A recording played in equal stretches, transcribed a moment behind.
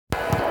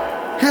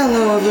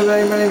Hello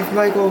everybody, my name is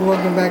Michael.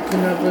 Welcome back to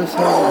another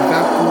episode of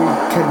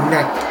Valkyrie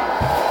Connect.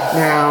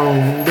 Now,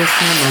 this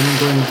time I'm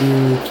going to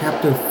do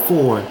chapter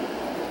 4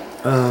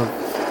 of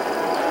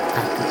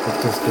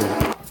this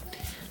game.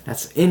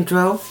 That's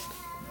intro.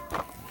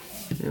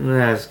 And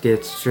let's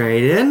get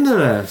straight into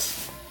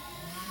this.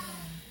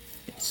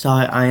 So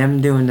I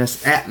am doing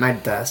this at my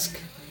desk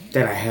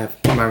that I have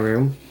in my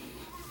room.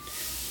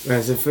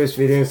 Whereas the first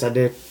videos I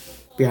did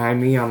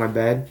behind me on my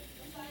bed.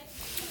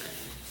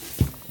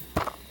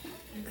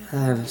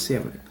 Let's see,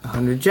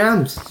 100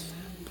 gems.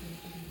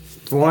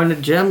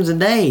 400 gems a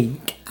day.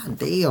 God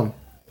damn.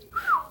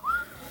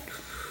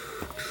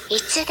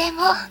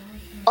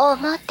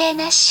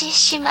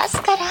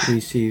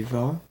 Receive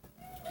all.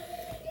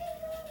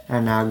 I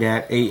now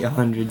got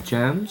 800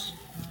 gems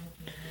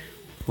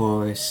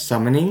for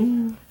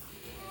summoning.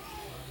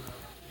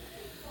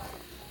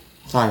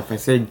 Sorry, if I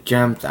say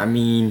gems, I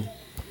mean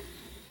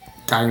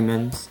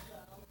diamonds.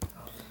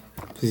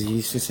 Because you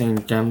used to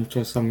saying gems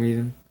for some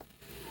reason.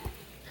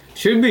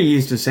 Should be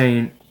used to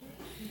saying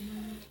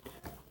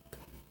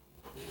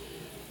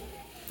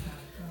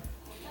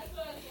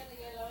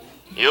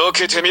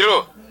Yokete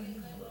miro.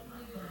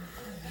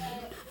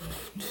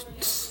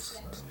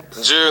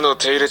 銃の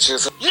手入れ中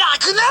さ。楽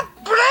な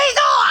ブレイ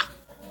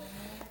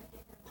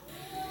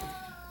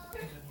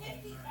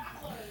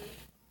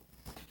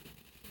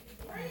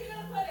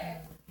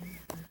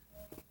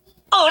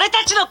ド。俺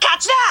たちの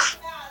勝ちだ。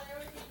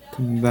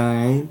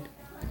combine.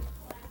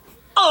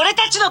 俺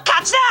たちの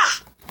勝ちだ。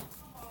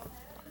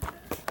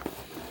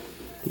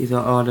These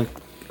are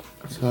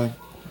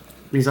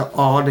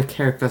all the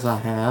characters I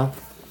have.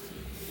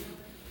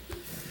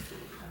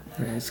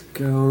 Let's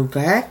go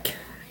back.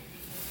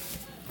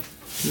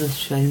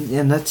 Let's try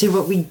and let's see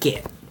what we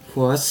get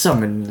for a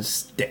summon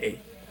this day.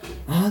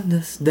 On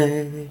this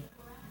day.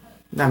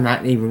 I'm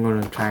not even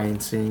gonna try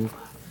and sing.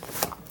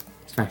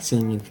 My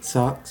singing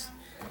sucks.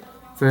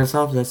 First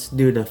off, let's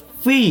do the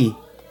free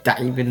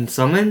diamond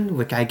summon,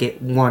 which I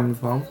get 1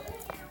 from.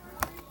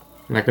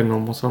 Like a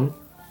normal summon.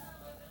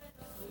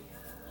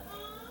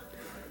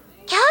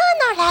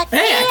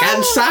 Hey, I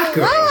got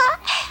Sakura!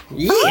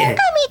 Yeah! I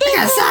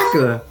got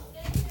Sakura!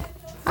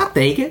 I'll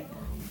take it.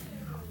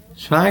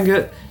 Try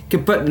good.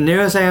 Can put the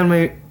nearest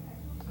anime.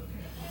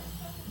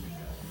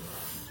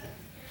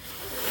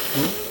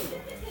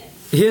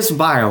 Here's the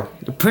bio.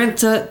 The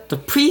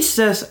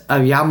priestess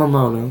of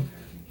Yamato.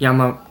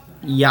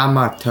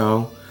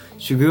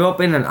 She grew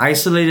up in an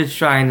isolated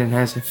shrine and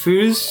has a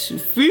few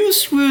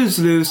screws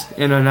loose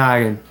in her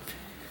noggin.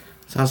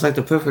 Sounds like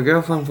the perfect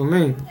girlfriend for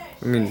me.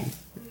 I mean,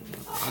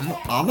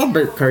 I'm a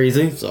bit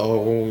crazy,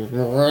 so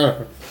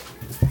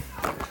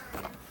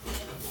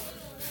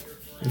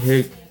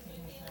here,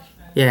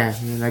 yeah.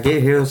 When I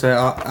get heroes that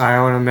I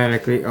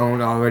automatically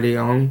already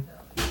own,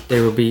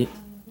 they will be.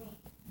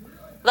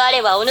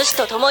 Why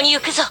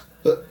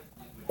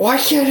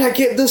can't I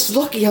get this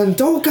lucky on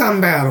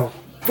Dokkan Battle?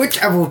 Which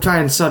I will try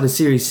and start a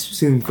series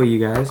soon for you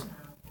guys.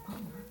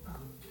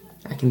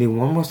 I can do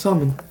 1 more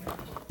summon.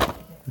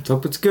 Let's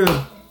hope it's good.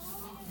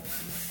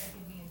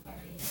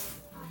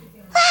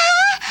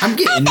 I'm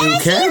getting new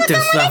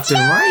characters left and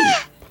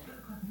right.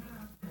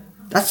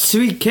 That's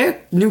 3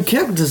 new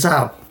characters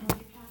out.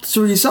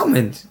 3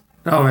 summons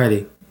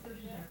already.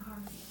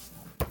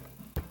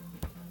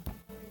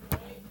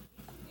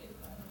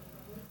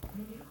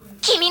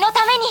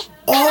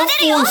 All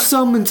 4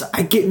 summons,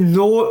 I get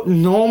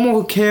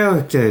normal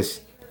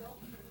characters.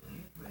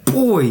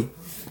 Boy,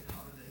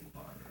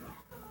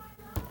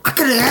 I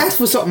could have asked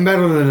for something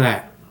better than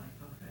that.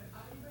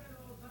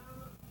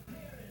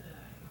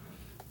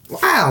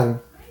 Wow.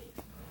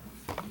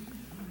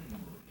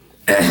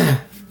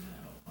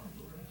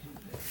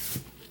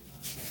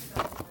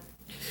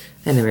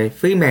 Anyway,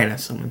 3 mana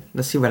summon.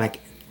 Let's see what I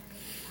get.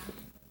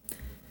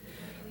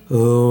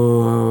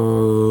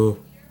 Oh,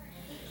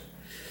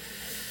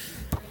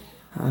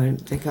 I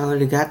think I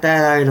already got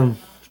that item.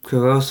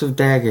 Corrosive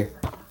Dagger.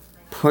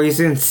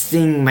 Poison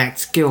Sting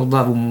max skill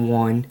level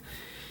 1.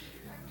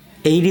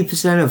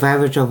 80% of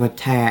average of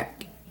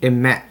attack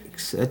in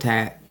max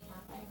attack.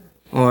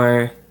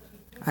 Or,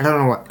 I don't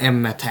know what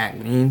M attack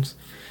means.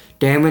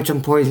 Damage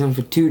and poison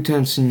for 2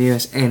 turns to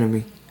nearest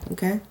enemy.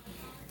 Okay.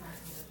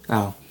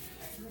 Oh.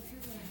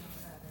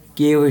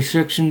 Gear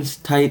restrictions,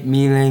 type,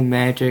 melee,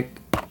 magic.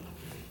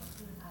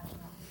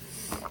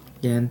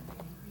 Again.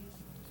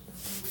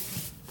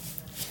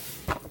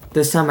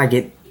 This time I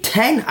get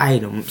 10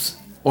 items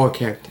or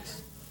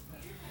characters.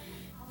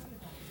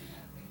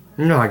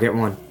 No, I get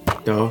 1.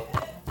 Duh.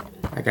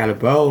 I got a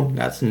bow.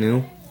 That's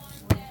new.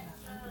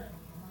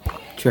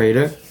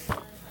 Trader.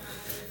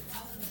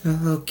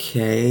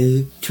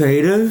 Okay.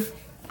 Trader.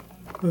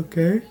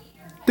 Okay.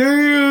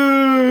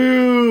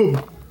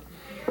 Damn!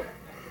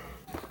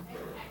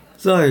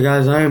 Sorry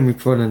guys, I am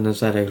recording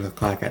this at 8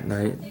 o'clock at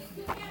night.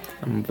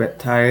 I'm a bit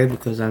tired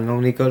because I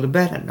normally go to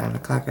bed at 9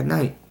 o'clock at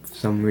night for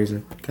some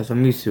reason. Because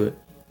I'm used to it.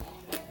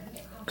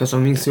 Because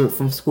I'm used to it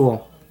from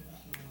school.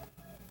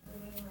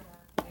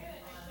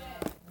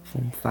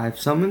 Perform 5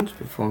 summons.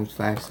 Performs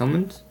 5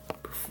 summons.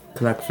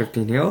 collect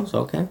 15 heroes,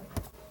 okay.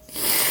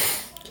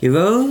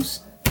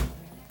 Heroes.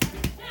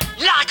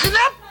 楽な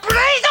ブレ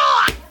イド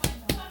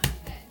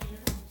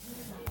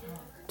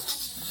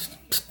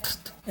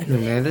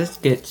And then let's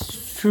get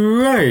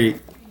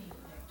straight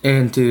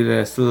into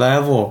this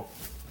level.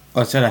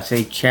 Or should I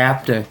say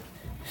chapter.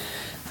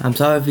 I'm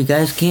sorry if you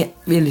guys can't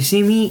really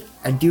see me.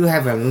 I do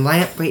have a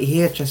lamp right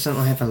here, just I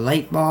don't have a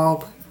light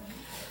bulb.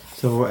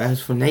 So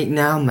as for night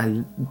now,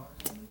 my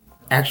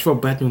actual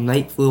bedroom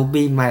light will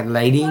be my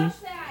lighting.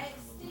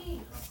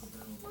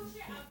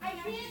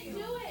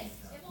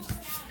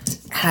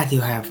 I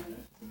do have...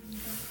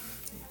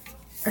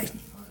 I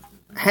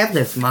have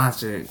this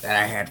monster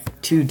that I had for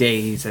 2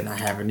 days and I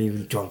haven't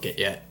even drunk it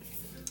yet.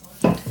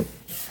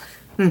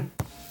 I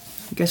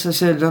guess I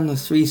should have done the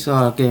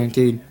 3-star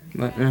guaranteed,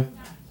 but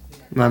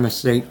my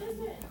mistake.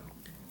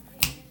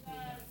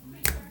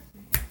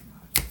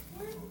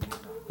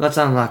 Let's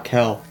unlock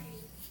hell.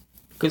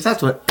 Because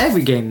that's what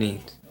every game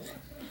needs.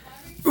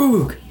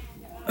 Oog!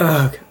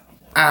 Ugh!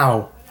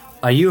 Ow!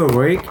 Are you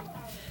awake?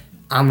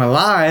 I'm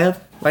alive!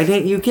 Why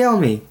didn't you kill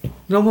me?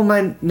 No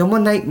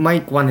one night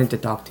Mike wanted to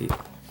talk to you.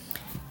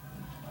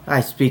 I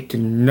speak to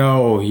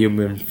no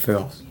human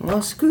filth.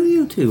 Well, screw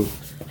you too.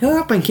 Hurry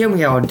up and kill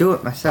me, I'll do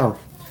it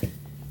myself.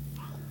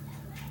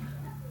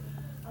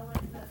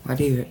 Why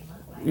do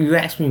you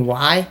ask me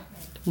why?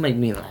 Don't make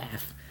me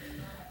laugh.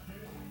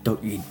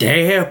 Don't you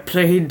dare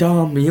play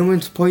dumb.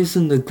 Humans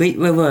poison the great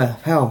river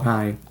of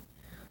Helheim.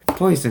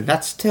 Poison,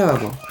 that's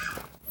terrible.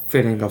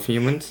 Fitting of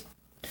humans.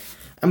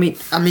 I mean,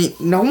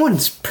 no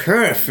one's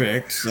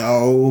perfect,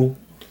 so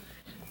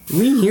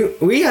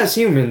we as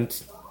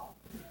humans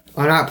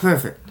are not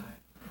perfect.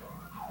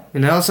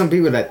 And there are some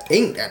people that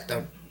think that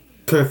they're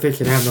perfect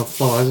and have no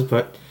flaws,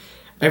 but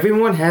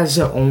everyone has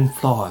their own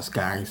flaws,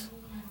 guys.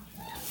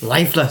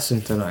 Life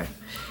lesson tonight.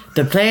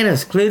 The plan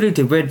is clearly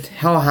to rid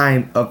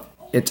Helheim of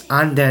its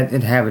undead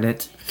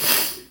inhabitants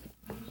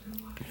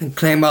and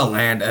claim our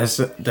land as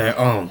their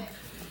own.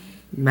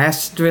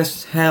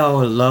 Mistress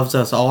Hell loves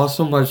us all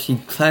so much she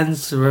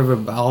cleansed the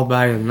river all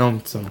by her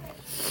lonesome.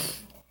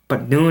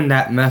 But doing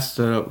that messed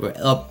her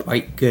up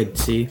right good,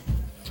 see?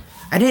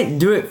 I didn't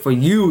do it for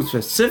you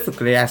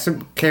specifically, I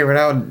simply carried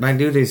out my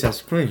duties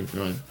as queen.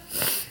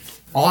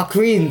 All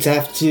queens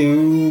have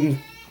to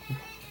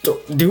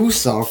do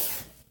so.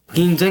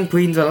 Kings and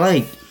queens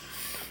alike.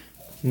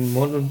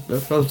 What are they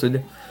supposed to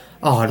do?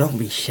 Oh, don't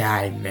be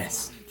shy,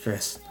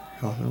 mistress.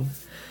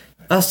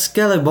 Us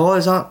skelly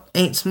boys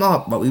ain't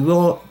smart, but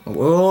we're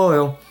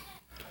loyal.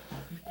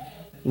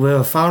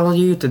 We'll follow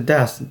you to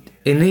death,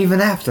 and even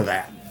after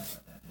that.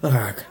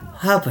 Ugh,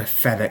 how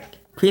pathetic.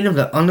 Queen of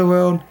the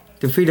underworld,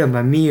 defeated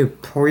by mere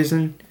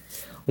poison.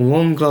 A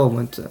warm glow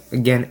once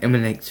again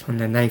emanates from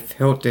the knife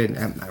hilted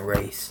at my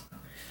waist.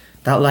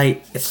 That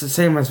light, it's the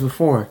same as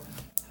before.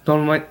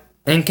 Don't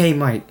NK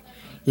Mike,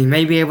 you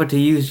may be able to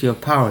use your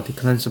power to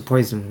cleanse the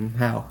poison from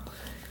hell.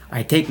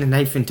 I take the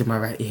knife into my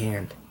right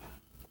hand.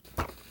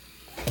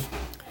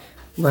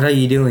 What are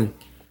you doing?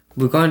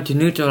 We're going to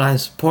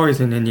neutralize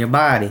poison in your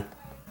body.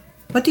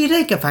 What do you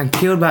think? If I'm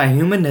killed by a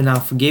human, then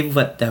I'll forgive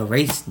what the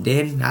race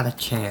did? Not a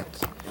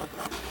chance.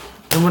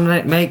 Someone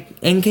like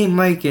NK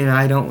Mike and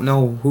I don't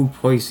know who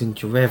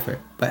poisoned your river.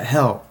 But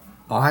hell,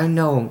 I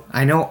know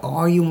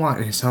all you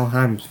want is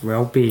Helheim's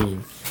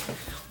well-being.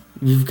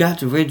 You've got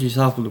to rid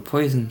yourself of the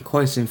poison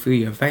coursing through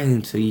your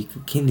veins so you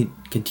can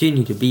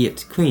continue to be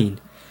its queen.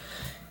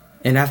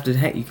 And after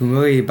that, you can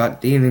worry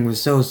about dealing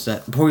with those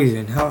that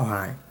poison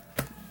Helheim.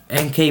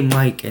 NK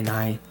Mike and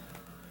I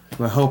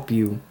will help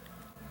you.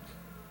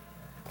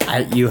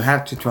 You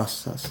have to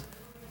trust us.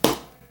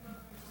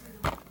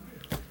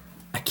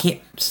 I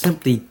can't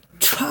simply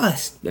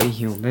trust a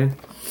human,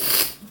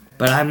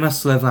 but I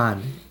must live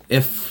on.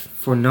 If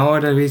for no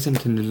other reason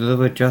to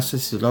deliver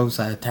justice to those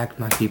that attacked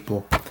my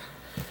people.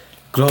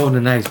 Glow in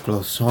the night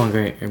glows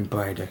stronger and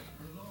brighter.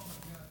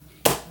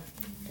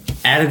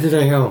 Add it to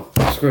the helm.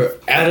 Screw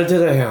it. Add it to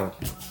the helm.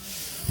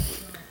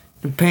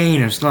 The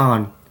pain is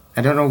gone.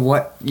 I don't know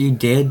what you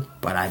did,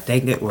 but I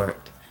think it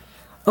worked.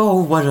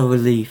 Oh, what a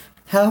relief.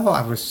 Hell,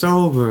 I was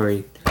so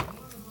worried.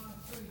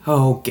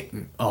 Oh, get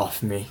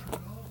off me.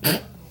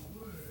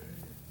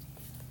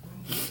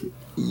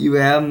 You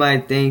have my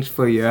thanks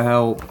for your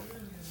help.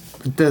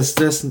 But this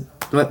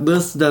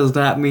does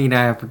not mean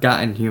I have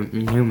forgotten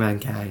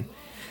humankind.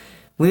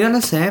 We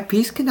understand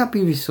peace cannot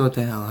be restored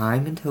to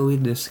Helheim until we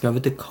discover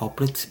the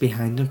culprits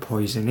behind the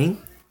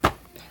poisoning.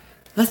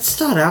 Let's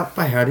start out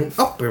by heading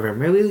upriver.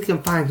 Maybe we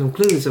can find some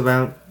clues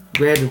around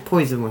where the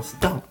poison was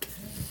dumped.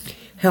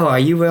 Hell, are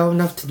you well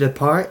enough to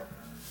depart?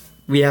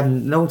 We have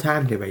no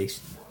time to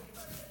waste.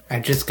 I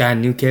just got a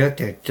new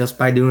character just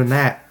by doing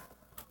that.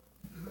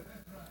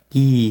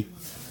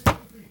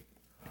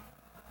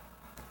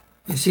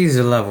 She's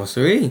a level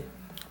 3.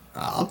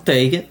 I'll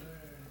take it.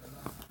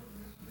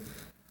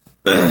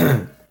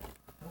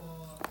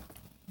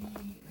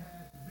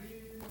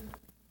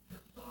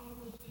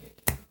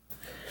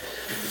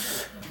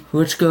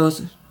 Which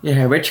goes?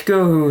 Yeah, which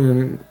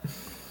go?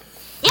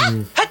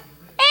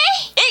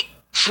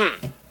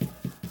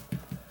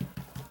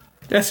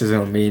 This is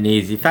gonna be an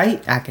easy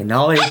fight. I can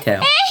already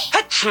tell.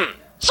 それ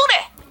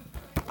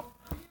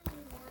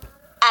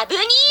アブニ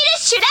ール・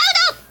シュラウ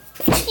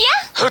ドや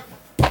っ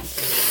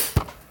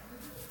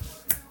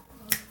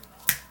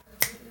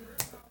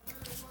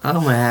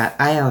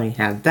I only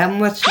have that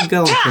much to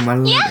go for my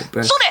limit,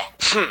 but それ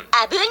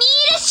アブニ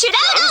ール・シュラ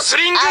ウドス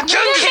リングキャ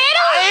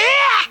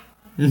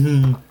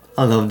ング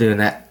I love doing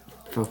that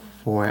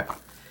for it.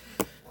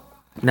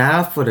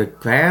 Now for the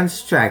grand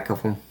strike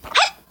of them.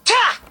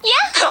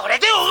 これ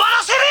で終わ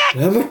らせ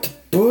る Limit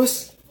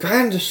boost,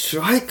 grand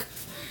strike.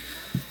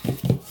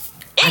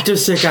 I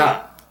just took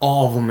out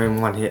all of them in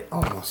one hit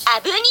almost.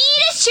 アブニール・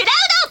シュラウ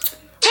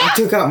I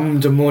took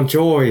out the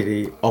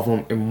majority of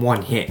them in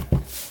one hit.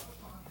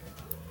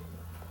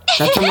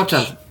 That's how much ド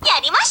や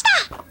りました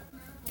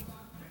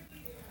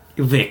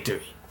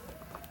victory.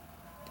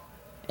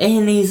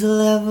 And he's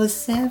level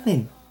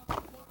 7.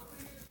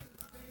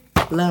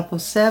 Level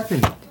 7.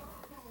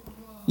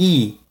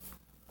 E.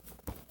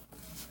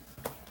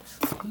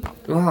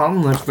 Well, I'm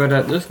much better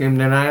at this game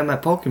than I am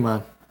at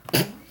Pokemon.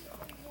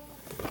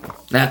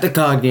 Not the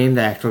card game,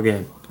 the actual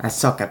game. I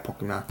suck at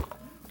Pokemon.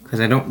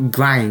 Because I don't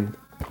grind.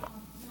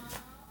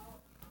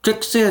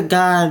 Trickster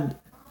God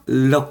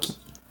Loki.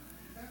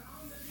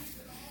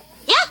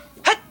 や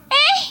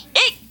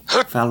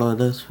っ Follow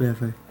this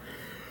river.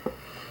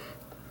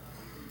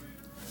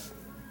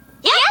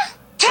 やっ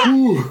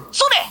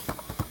それ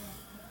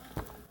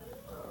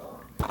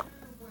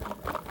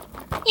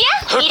や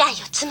っ未来を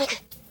紡ぐ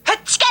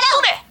力を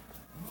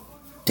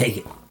Take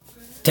it.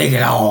 Take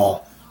it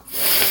all.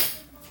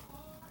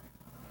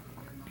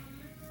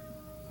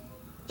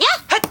 やっ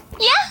やっアブ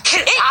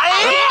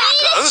ニー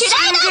ル・シュラ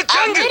ウド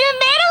アングルメ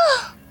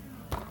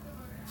ロ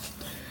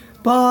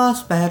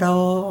Boss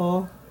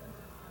battle.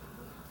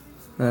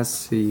 Let's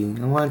see.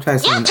 I want to try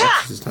some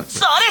X's. それ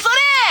それ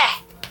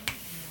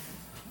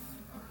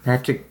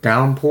Magic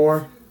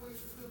Downpour.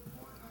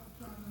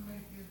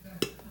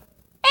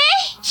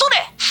 それ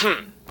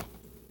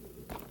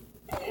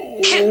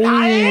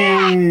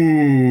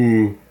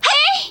Ooh.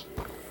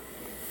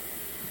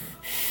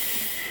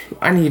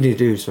 I need to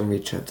do some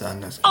research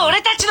on this.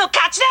 俺たちの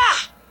勝ちだ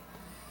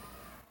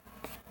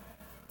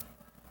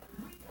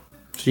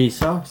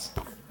Jesus.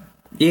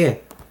 Yeah.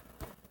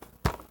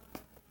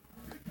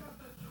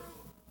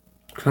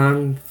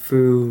 Kung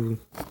Fu.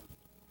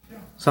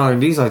 Sorry,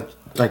 these are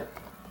like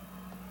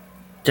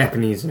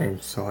Japanese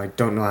names, so I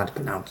don't know how to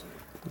pronounce them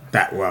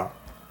that well.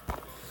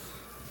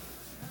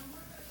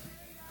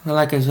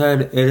 Like I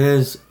said, it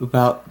is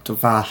about the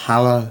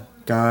Valhalla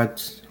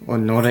gods, or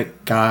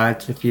Nordic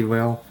gods, if you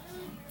will.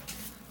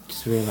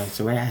 Just realized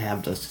the way I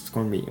have this, it's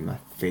going to be in my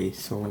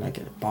face, so when I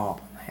get a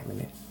bob, I'm having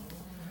it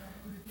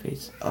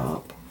face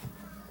up.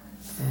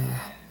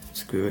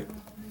 Screw it.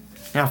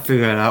 I'll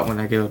figure it out when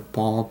I get a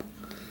bob.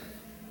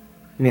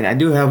 I mean, I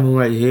do have one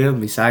right here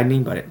beside me,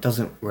 but it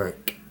doesn't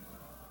work.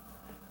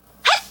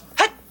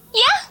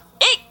 や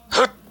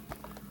っ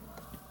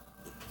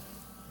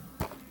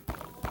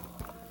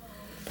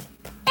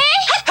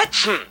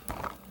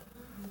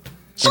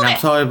And I'm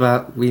sorry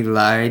about we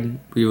lied.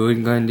 We were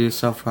going to do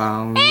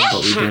self-harm,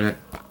 but we didn't.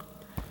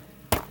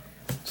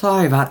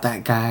 Sorry about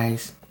that,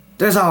 guys.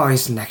 There's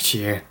always next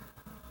year.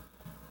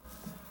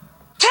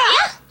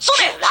 そ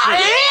れ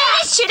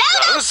シュラ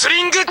ウス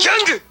リングキャン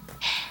グド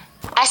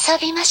遊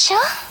びましょ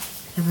う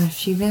Have a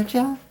few minutes,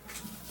 y'all?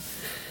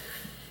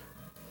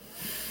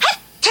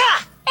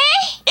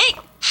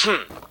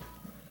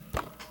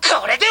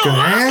 これで終わ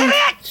らせる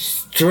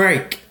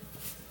Grand Strike.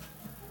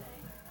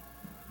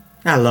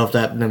 I love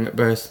that limit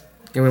burst.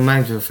 It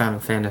reminds me of Final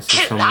Fantasy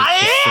so much.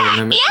 Just the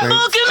limit もう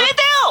burst. 決め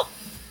てよ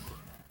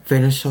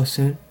Finish so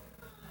soon.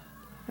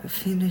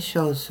 Finish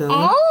so soon.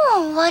 もう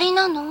終わり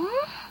なの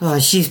Oh,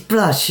 she's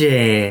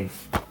blushing.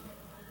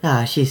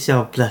 Ah, she's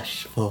so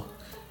blushful.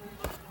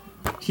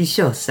 She's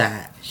so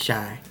sad,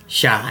 shy.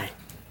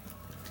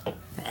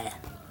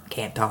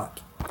 Can't talk.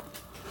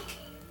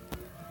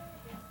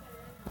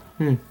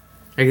 I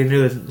can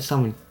do it.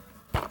 Summon.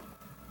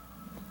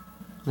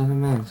 Another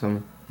man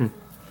summon.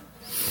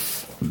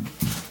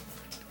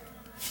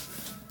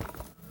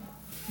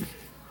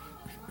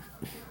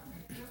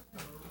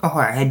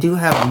 Alright, I do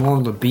have more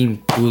of the Bean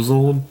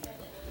Boozled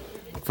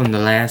from the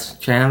last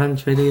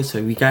challenge video, so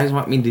if you guys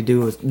want me to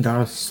do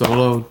another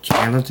solo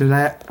challenge of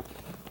that,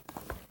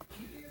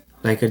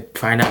 like a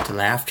try not to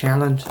laugh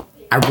challenge,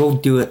 I will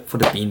do it for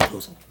the Bean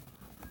Boozled.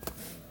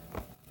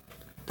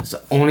 That's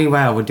the only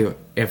way I would do it.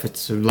 If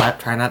it's a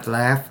try not to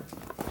laugh,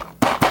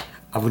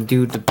 I would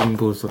do the Bean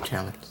Boozled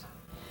challenge.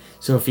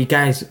 So if you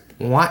guys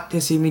want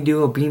to see me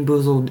do a Bean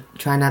Boozled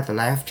try not to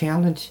laugh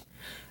challenge,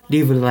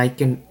 leave a like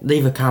and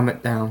leave a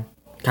comment down.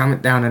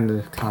 Comment down in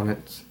the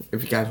comments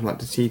if you guys want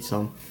to see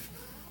some.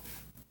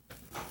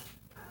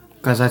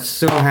 Because I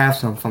still have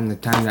some from the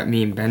time that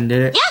me and Ben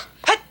did it.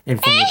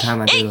 And from the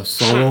time I did a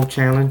solo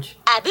challenge.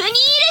 アブニール・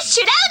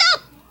シュラ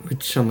ウ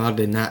Which somehow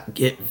did not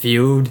get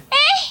viewed.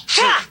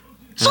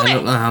 And I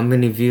don't know how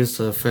many views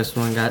the first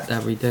one got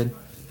that we did.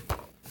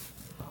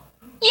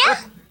 ドやっ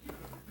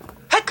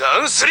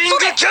ガンスリング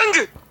キャン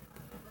グ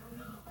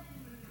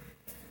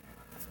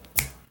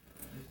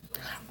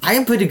I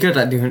am pretty good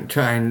at doing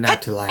trying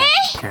not to laugh.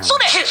 そ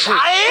れ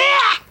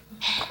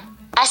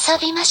あ遊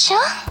びましょ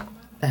う。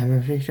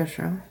 I'm pretty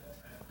sure.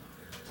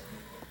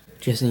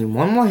 Just need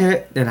one more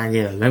hit, then I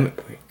get a limit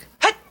break.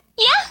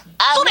 いや、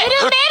アムルメ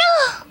ロ。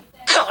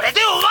これで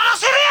終わら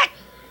せる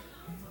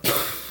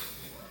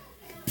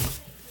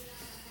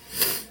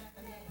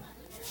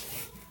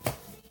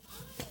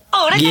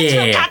俺たちの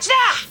Yeah. 勝ちだ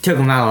Took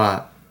him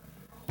out.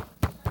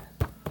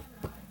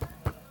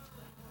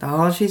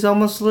 Oh, she's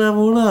almost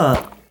leveled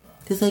up.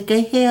 Just like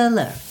a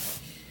healer.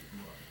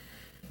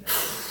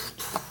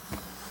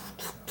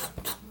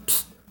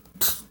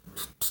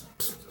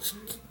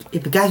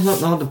 If you guys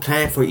don't know, the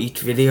plan for each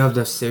video of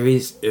the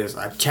series is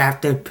a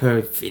chapter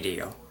per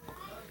video.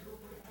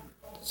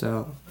 So,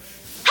 はっ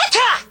た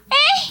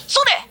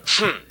それ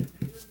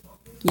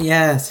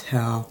yes,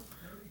 hell.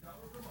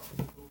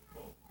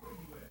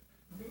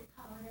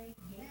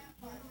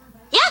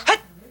 や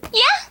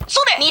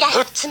それ未来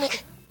を紡ぐ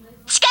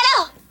力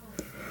を。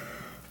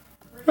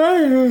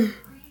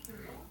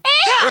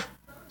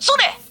そ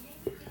れ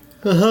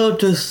The hell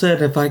just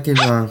said if I can,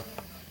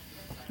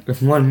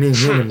 if one mean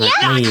human like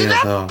me is, ブレイ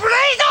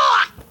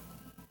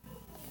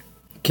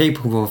ド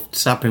capable of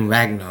stopping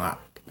Ragnarok.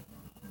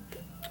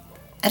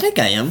 I think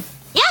I am.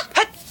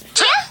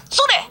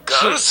 それ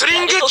ガンスリ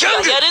ングギャ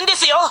ングやるんで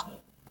すよ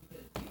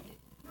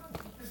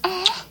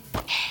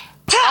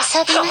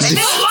遊びましょ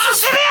う。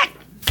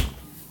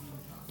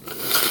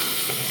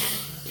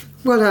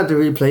 We'll have to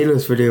replay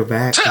this video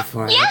back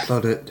before I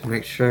upload it to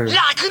make sure.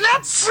 楽な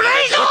ブレ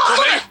イド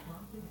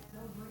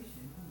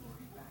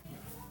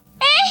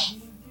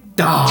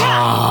Die!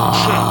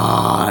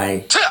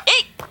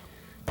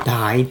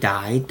 Die,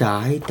 die,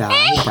 die, die, die,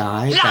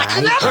 die,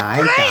 die,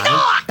 die,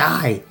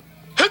 die.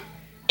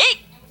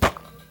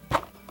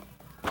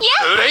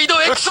 ブレイ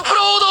ドエクスプロ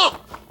ー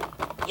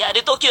ドや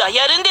るときは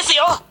やるんです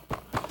よ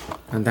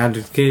I'm down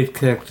to good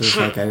characters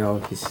like I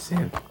always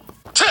say.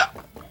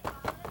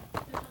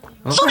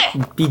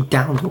 I'll be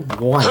down to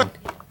one.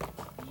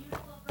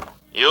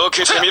 よ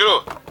けてみ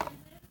ろ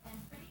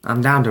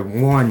I'm down to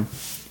one.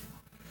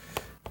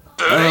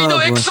 ブレイ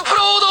ドエクスプロー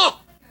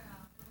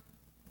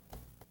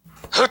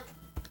ド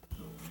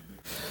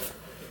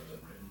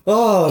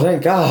Oh,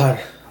 thank God.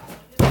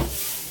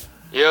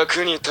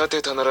 役に立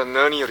てたなら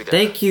何よりだ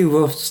Thank you,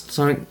 Wolf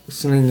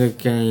Slinger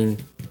Game.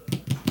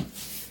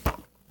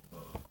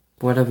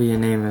 Whatever your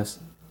name is.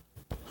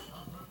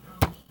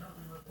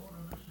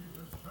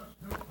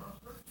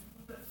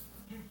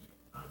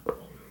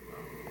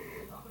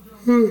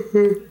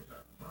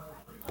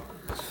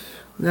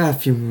 Got a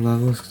few more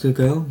levels to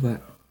go,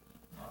 but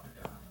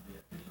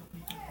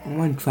I'm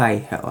gonna try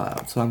hell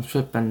out, so I'm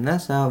stripping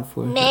this out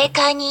for メー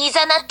カーにい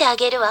ざなってあ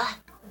げるわ。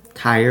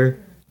 tire.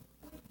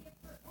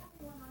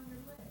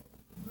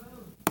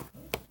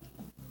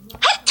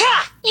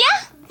 いや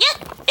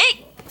え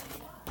い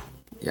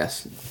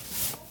Yes.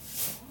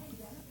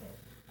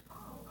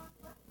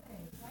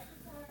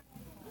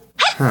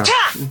 Huh.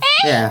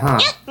 Yeah, huh.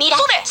 未来を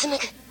紡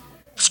ぐ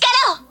力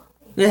を。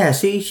 Yeah,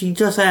 see, she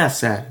just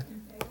asked that.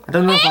 I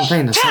don't know if I'm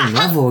playing the same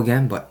level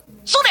again, but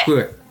それ screw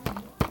it.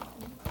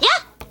 いや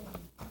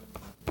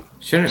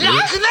Shouldn't 楽な be.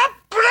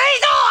 ブレ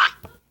イ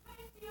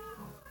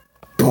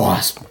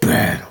Boss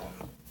battle.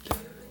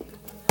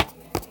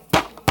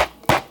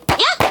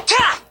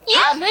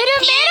 アムルメロ。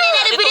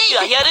ドやるとき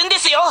はやるんで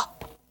すよ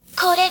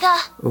これが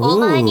お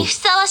前にふ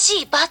さわ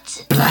しい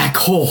罰。 Black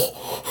hole.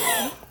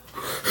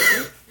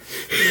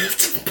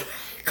 It's a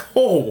black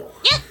hole.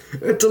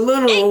 It's a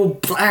literal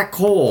black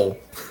hole.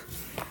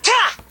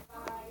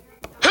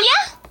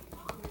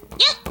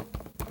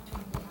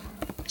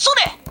 そ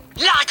れ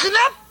楽な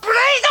ブレ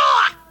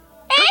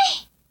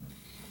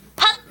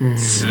イド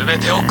すべ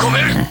てを込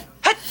める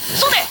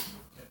それ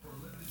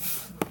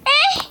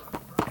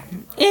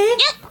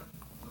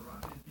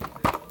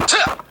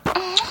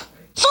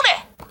それ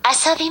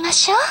遊びま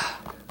しょう。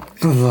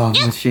 Good lord,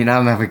 machine.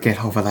 I'll never get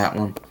over that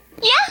one. フ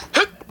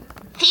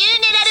ィュ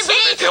ーネラルブレ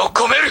イズ。手を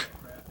込める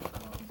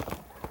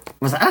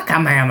Was that a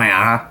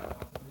Kamehameha?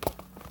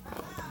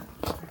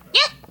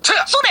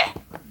 それフ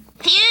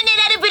ィューネ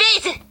ラルブレ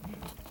イズ。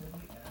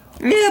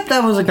 Yep,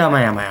 that was a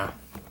Kamehameha.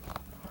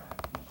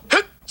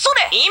 そ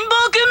れインボ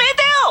ークメ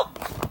テ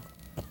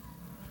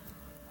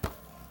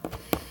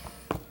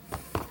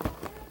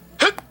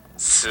オ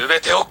すべ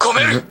てを込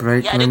める Limit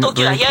break, やると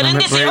きはやるん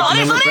ですよ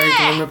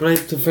limit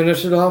break to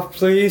finish it off,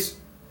 please.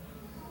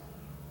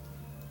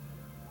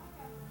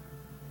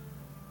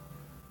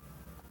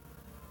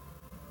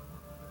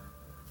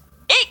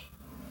 えい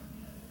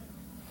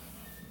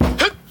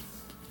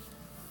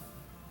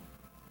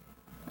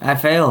I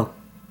failed.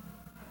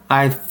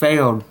 I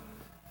failed.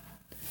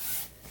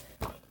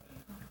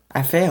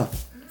 I failed.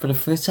 For the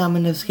first time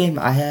in this game,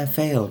 I have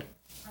failed.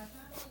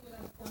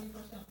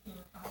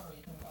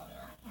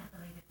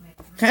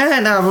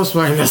 And I was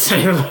playing the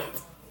same. I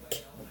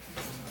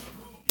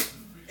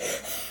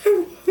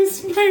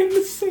was playing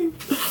the same.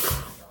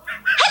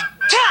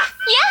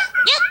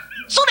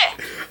 それ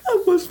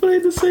I was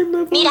playing the same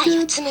level 未来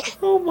を again. 紡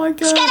ぐ Oh my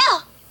god. 力を。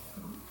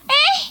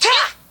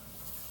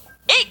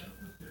えい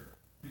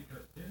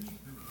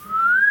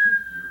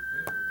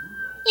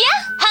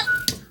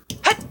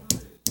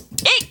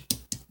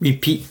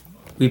Repeat.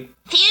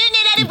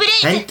 Funeral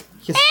Blade! Repent,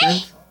 you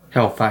said?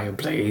 Hellfire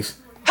Blaze.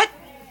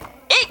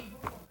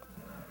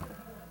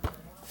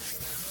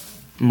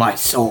 My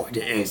sword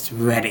is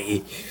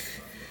ready.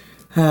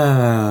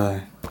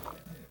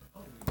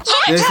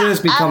 This is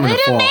becoming a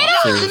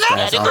Fallout series,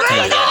 guys. I'll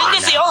tell you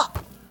that now.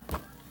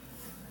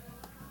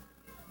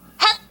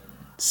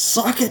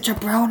 Suck it,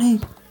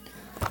 jabroni!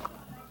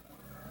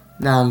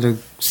 Now to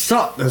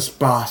start this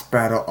boss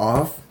battle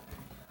off,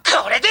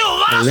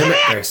 limit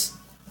this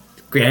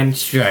Grand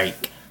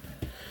Strike.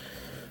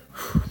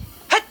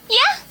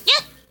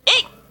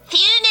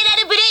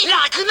 Funeral Blade!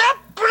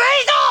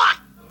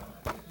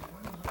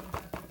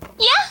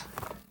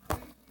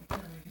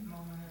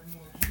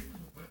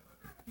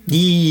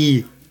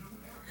 Yee!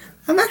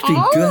 I'm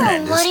actually good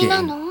at this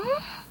game.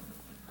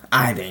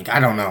 I think.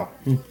 I don't know.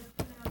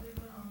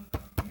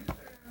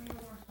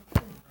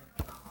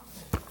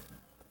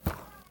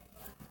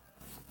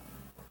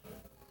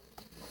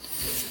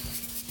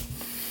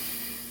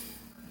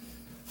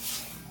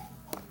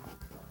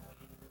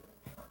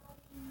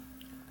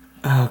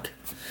 Okay.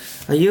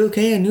 Are you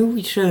okay? I knew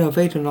we should have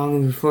waited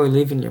longer before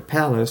leaving your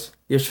palace.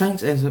 Your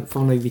strength isn't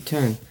fully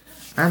returned.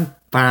 I'm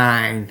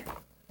fine.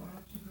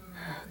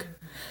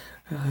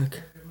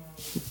 Okay.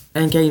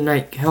 And game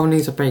night, hell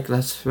needs a break.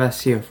 Let's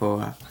rest here for a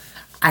while.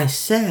 I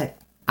said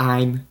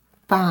I'm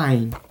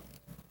fine.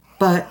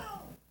 But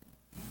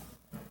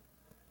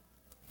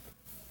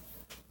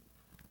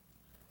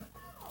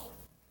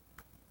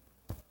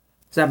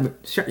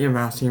shut your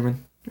mouth,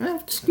 human.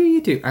 Screw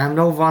you too. I have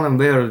no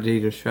vulnerability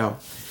to show.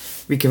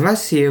 We can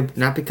rest here,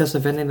 not because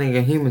of anything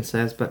a human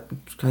says, but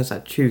because I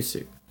choose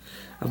to.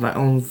 Of my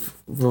own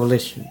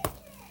volition.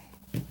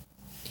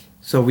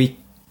 So we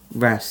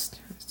rest.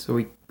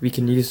 So we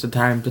can use the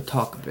time to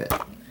talk a bit.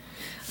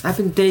 I've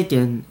been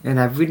thinking, and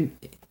I really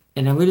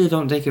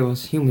don't think it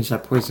was humans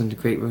that poisoned the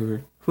Great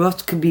River. Who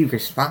else could be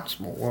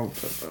responsible? Well,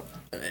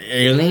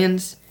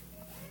 aliens?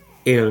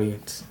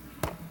 Aliens.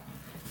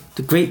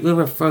 The Great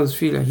River flows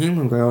through the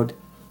human world,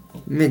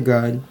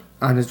 Midgard,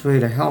 on its way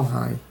to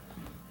Helheim.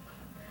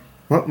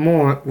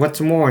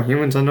 What's more,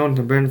 humans are known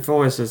to burn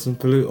forests and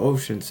pollute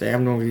oceans. They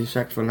have no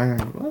respect for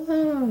land.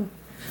 Wow.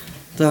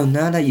 Though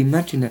now that you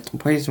mention it, the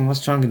poison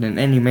was stronger than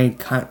any made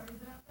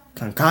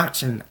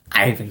concoction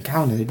I've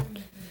encountered.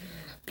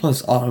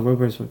 Plus, all the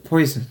rivers were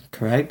poisoned,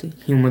 correct?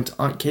 Humans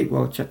aren't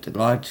capable of such a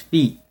large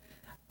feat.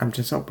 I'm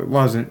just hoping it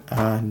wasn't.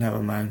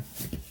 Never mind.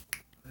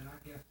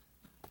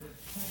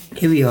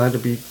 Here we are,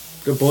 the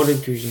border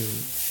between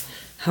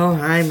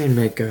Helheim and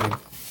Midgard.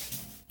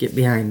 Get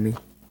behind me.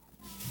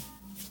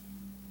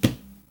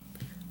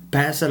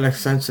 Past that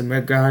extends to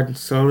Midgard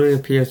slowly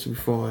appears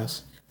before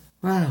us.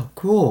 Wow,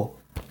 cool.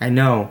 I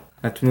know.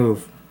 Let's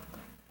move.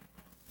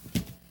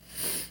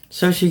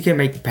 So she can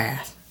make the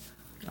path.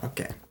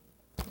 Okay.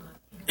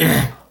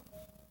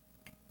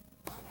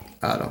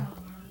 Auto.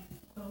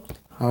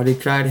 Already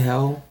tried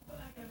hell?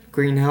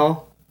 Green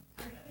hell?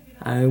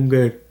 I am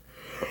good.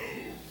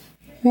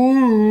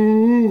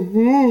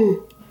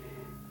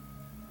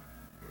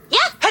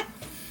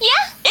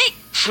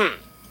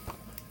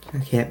 I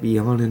can't be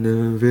on in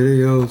the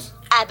videos.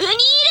 I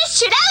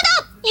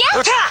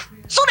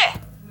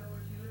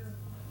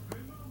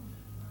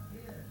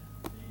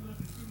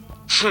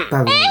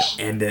want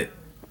to end it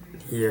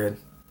here.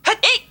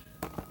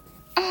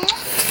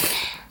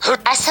 遊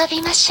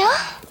びましょう。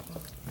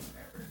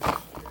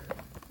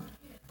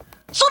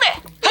それ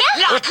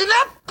楽な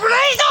ブレイ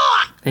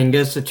And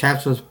guess the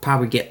chapters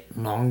probably get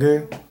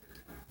longer.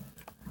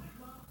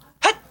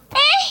 ド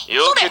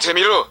避けて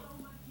みろ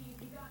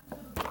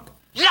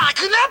楽な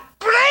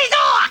ブレイド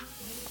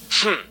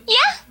や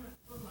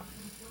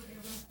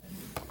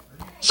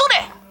それ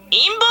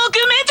インボーク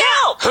メテ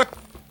オ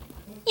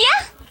や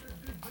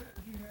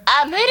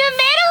アムルメロ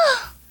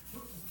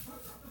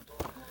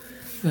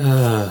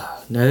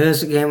Now this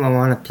is a game I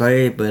want to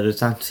play, but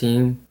it's on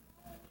Steam.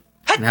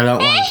 And I don't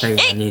want to play when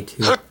I need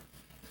to.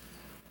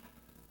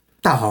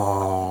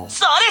 Oh.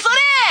 それそれ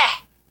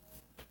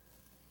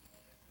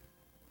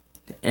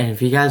And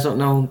if you guys don't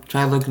know,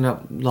 try looking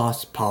up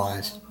Lost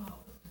Pause.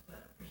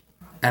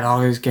 At all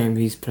his games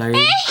he's played,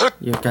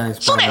 you guys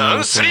probably know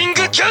what I'm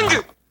talking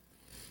about.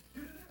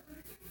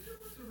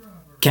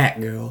 Cat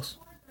Girls.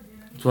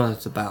 That's what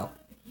it's about.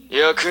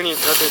 役に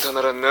立てた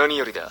なら何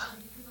よりだ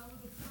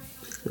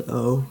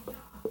So...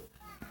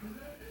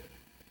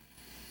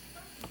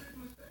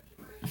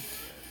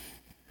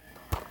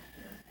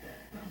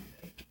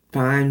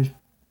 Find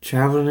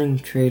traveling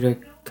trader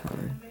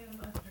Connor.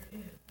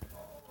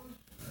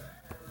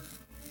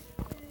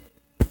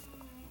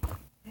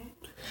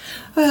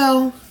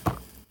 Well,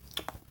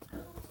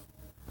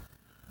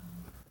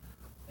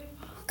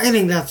 I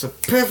think that's a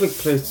perfect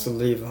place to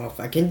leave off.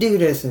 I can do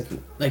this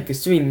in like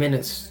 3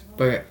 minutes,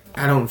 but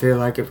I don't feel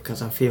like it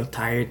because I feel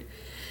tired.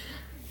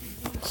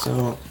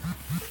 So,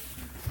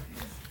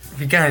 if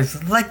you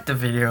guys like the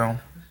video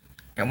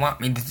and want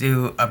me to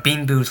do a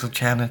Bean Boozle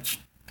challenge,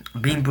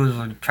 Bean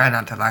Boozle Try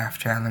Not to Laugh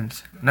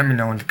challenge, let me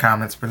know in the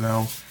comments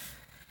below.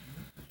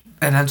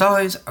 And as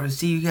always, I will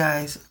see you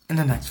guys in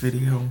the next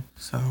video.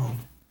 So,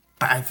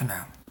 bye for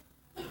now.